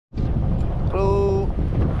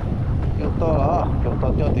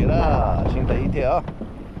到钓点了，新的一天啊，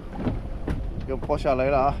又剥下来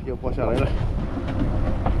了啊，又剥下来了，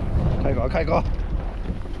开搞开搞。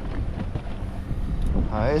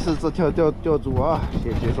还是这条钓主啊，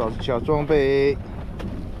先介绍小装备，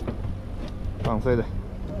放飞的。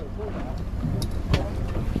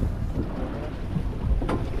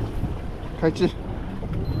 开机，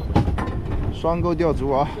双钩钓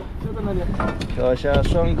组啊，钓虾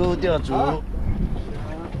双钩钓组，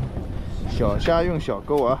小虾用小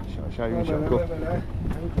钩啊，小虾用小钩，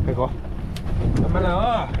开口，慢慢来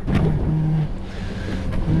啊。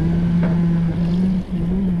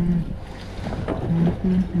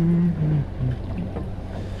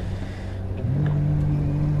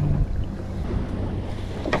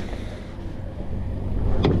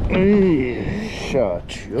哎，下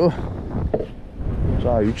去哦。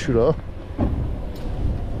 抓鱼去了哦！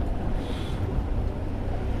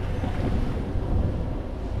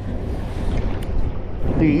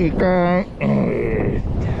第一竿，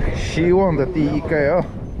希望的第一竿啊！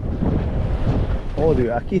哦对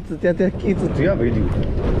啊，杆子杆子主要没留，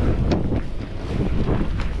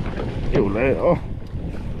又来了哦！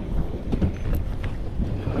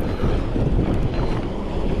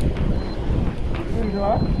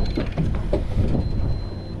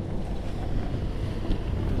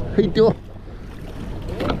黑鲷，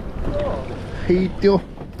黑鲷，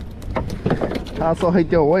他说黑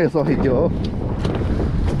鲷，我也说黑鲷。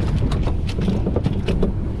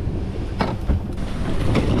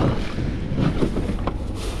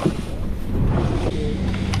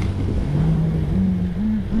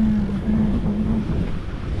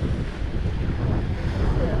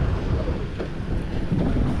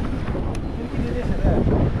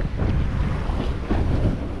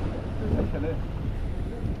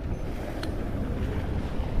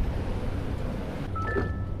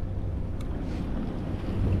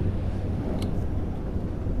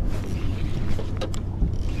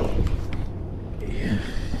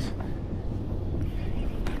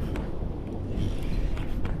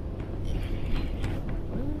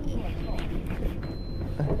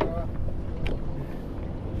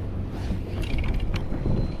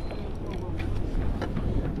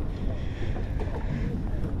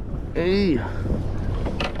哎呀！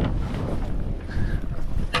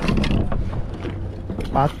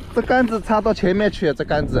把这杆子插到前面去，这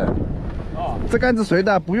杆子。哦。这杆子谁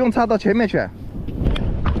的？不用插到前面去。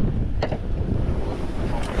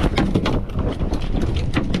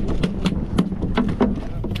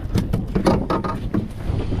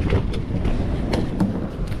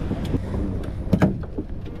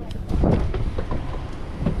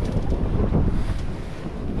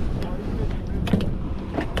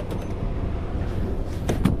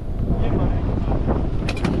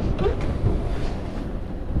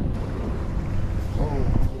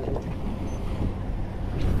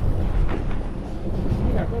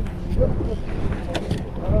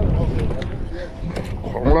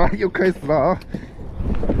狂了，又开始了啊！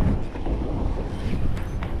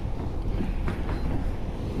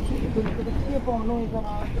这个铁帮我弄一个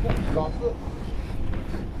吗？这个老是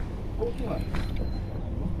勾住了。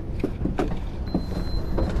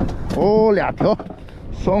哦，两条，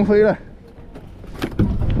双飞了，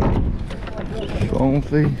双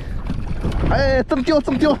飞。哎，正钓，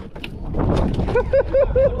正钓！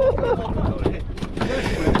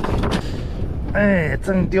哎，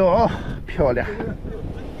正钓啊，漂亮！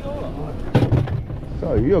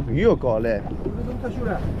这鱼又高嘞，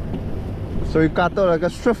所以赶到了个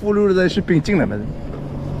雪佛路的去并进了嘛。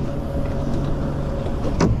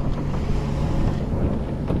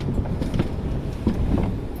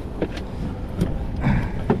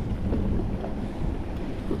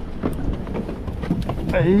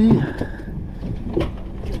哎呀！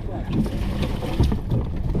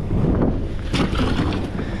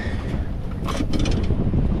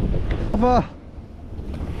爸。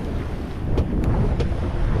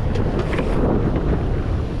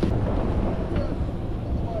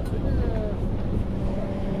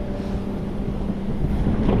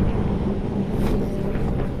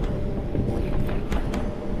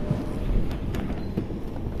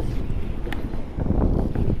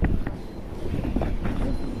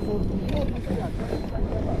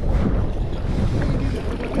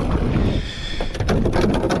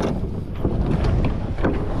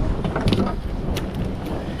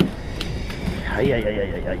哎呀呀呀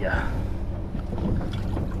呀呀呀！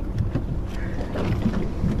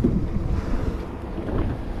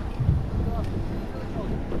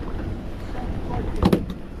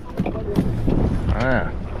嗯，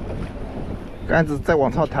杆子再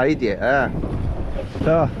往上抬一点，哎，是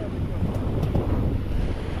吧？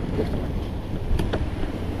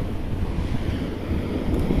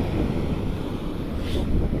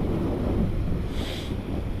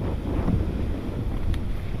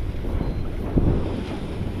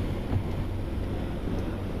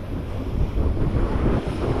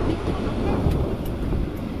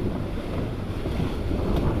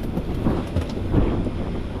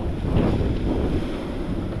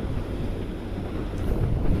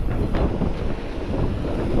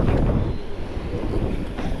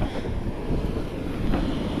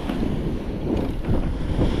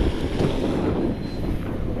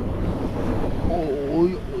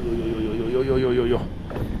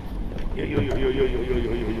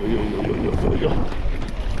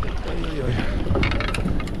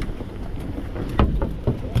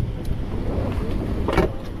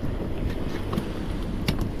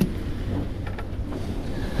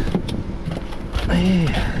哎，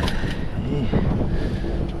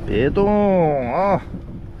别动啊！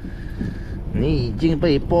你已经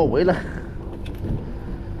被包围了，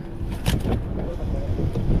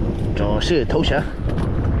找射投降。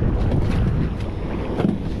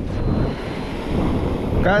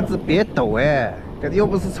杆子别抖哎，这又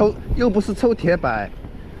不是抽铁板，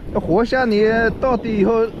要活下你到底以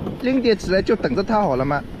后拎点起来就等着它好了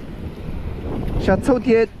吗？像抽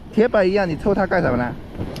铁板一样，你抽它干什么呢？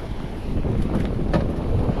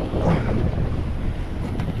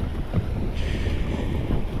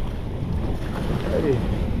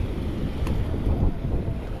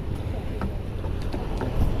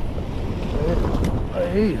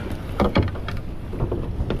哎。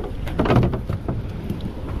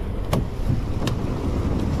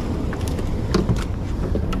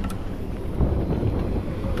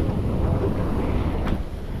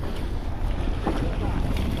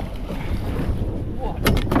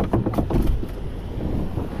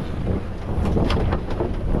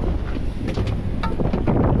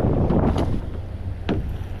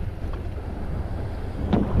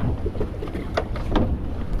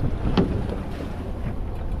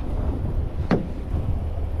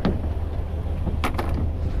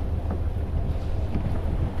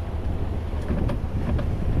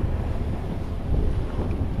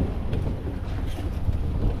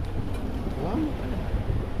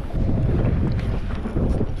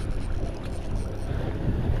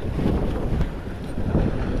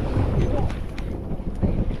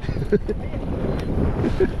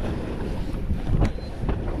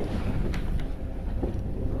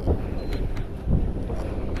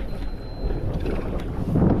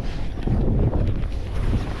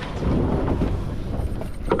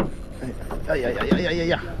哎呀呀呀呀呀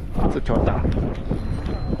呀！这条大。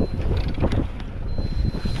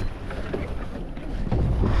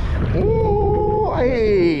哦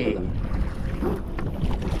哎！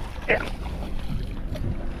哎呀！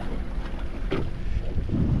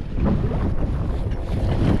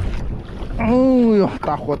哦哟，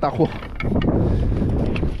大货大货！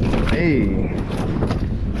哎！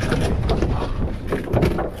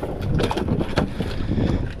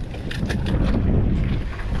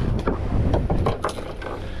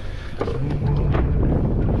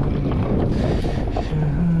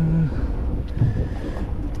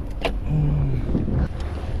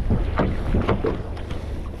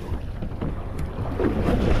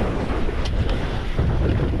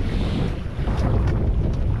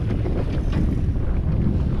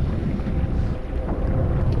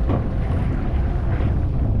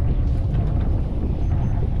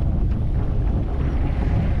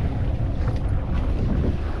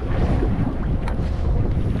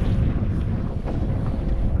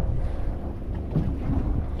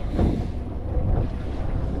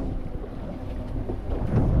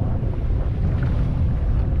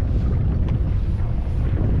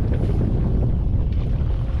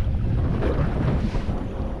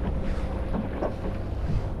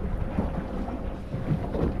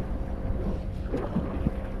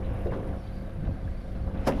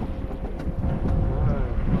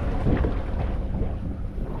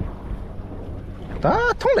啊，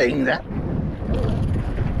通灵的，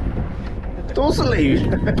都是雷鱼。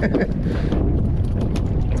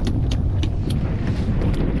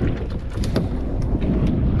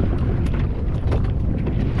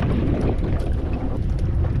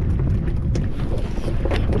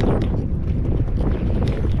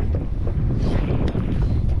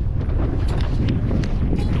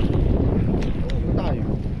大鱼，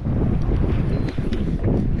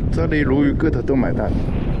这里鲈鱼个头都蛮大的。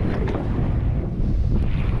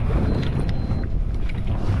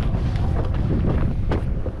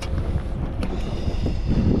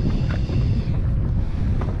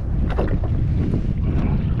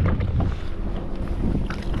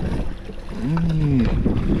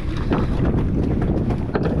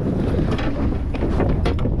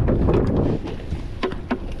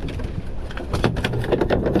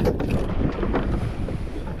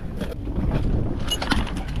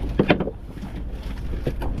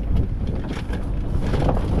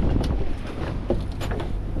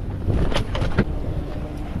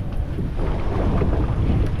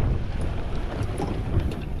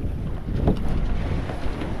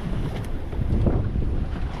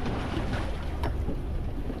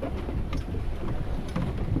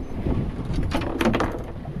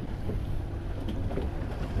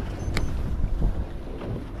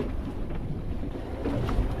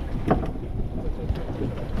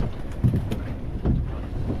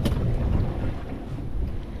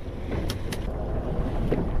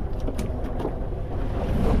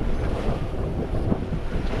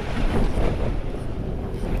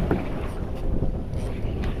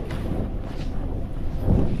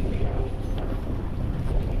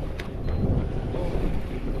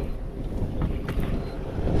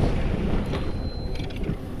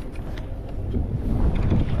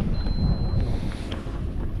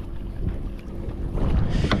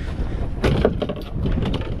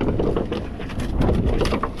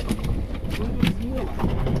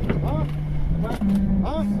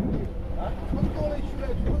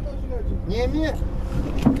绵绵。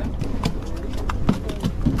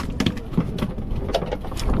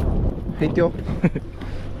黑鲷，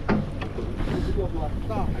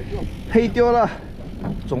大海钓。黑鲷了，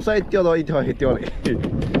总算钓到一条黑鲷了。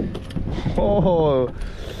哦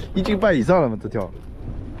，1斤半以上了嘛，这条。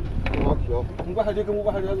好条5把海钓跟5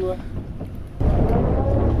把海钓是吧？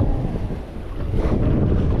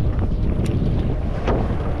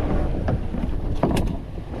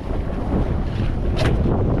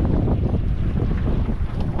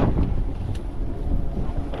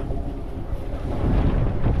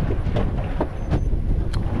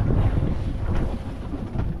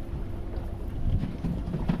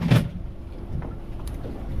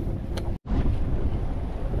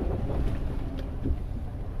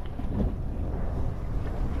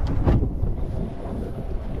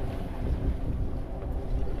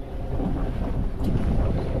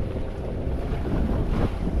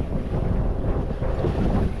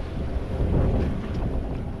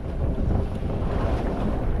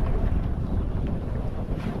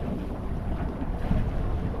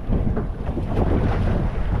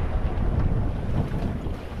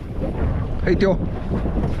黑鲷，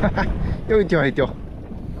哈哈，又一条黑鲷。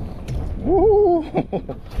哦，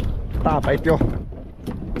大白鲷，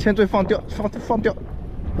铅坠放掉，放掉，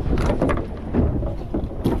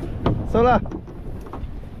收了。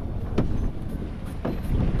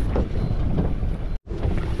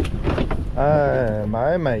哎，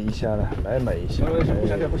买一下了，买一下。不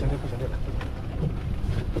想钓。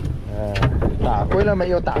哎，打龟了嘛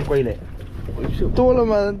又打龟嘞，多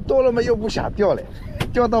了嘛又不想钓嘞。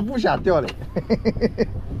钓到不想钓了，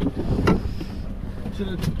现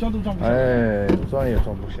在装都装不下。哎，装也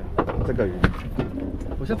装不下这个鱼。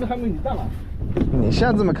我下次还没你大了。你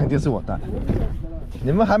下次嘛肯定是我大。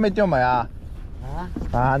你们还没钓没啊？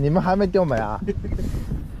啊，你们还没钓没啊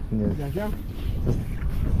？2箱。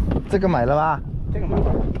这个买了吧？这个买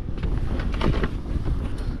了。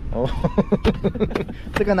哦，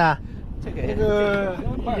这个呢？这个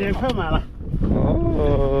也快买了。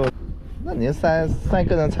哦。那你三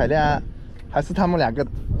个人采量，还是他们2个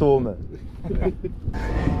多嘛？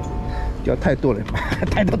钓太多了，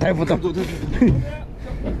抬都抬不动。帮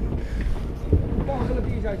我这个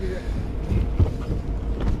递一下，谢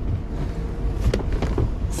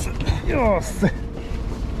谢。哇塞！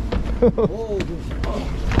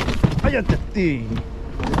哎呀，这顶！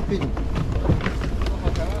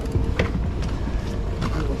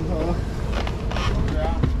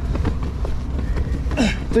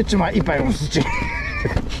最起码150斤。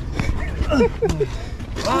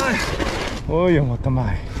哎呦，我的妈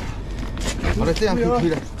呀！好了，这样可以推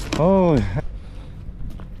了。哦，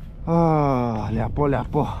啊，2波，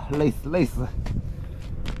累死！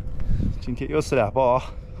今天又是2包啊！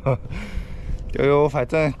钓油，反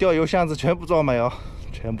正钓油箱子全部装满哦，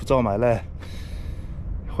全部装满了，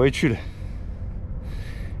回去了。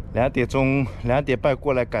2点钟2点半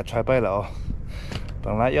过来赶船班了哦。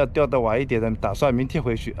本来要钓得晚一点的，打算明天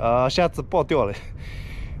回去啊，下次爆钓了，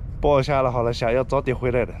爆下了好了，想要早点回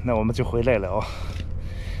来的，那我们就回来了哦，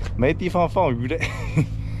没地方放鱼了。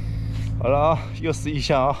好了啊，又是一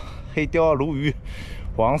箱啊，黑鲷、鲈鱼、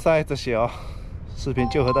黄鳃这些啊，视频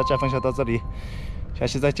就和大家分享到这里，下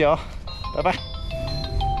期再见啊，拜拜。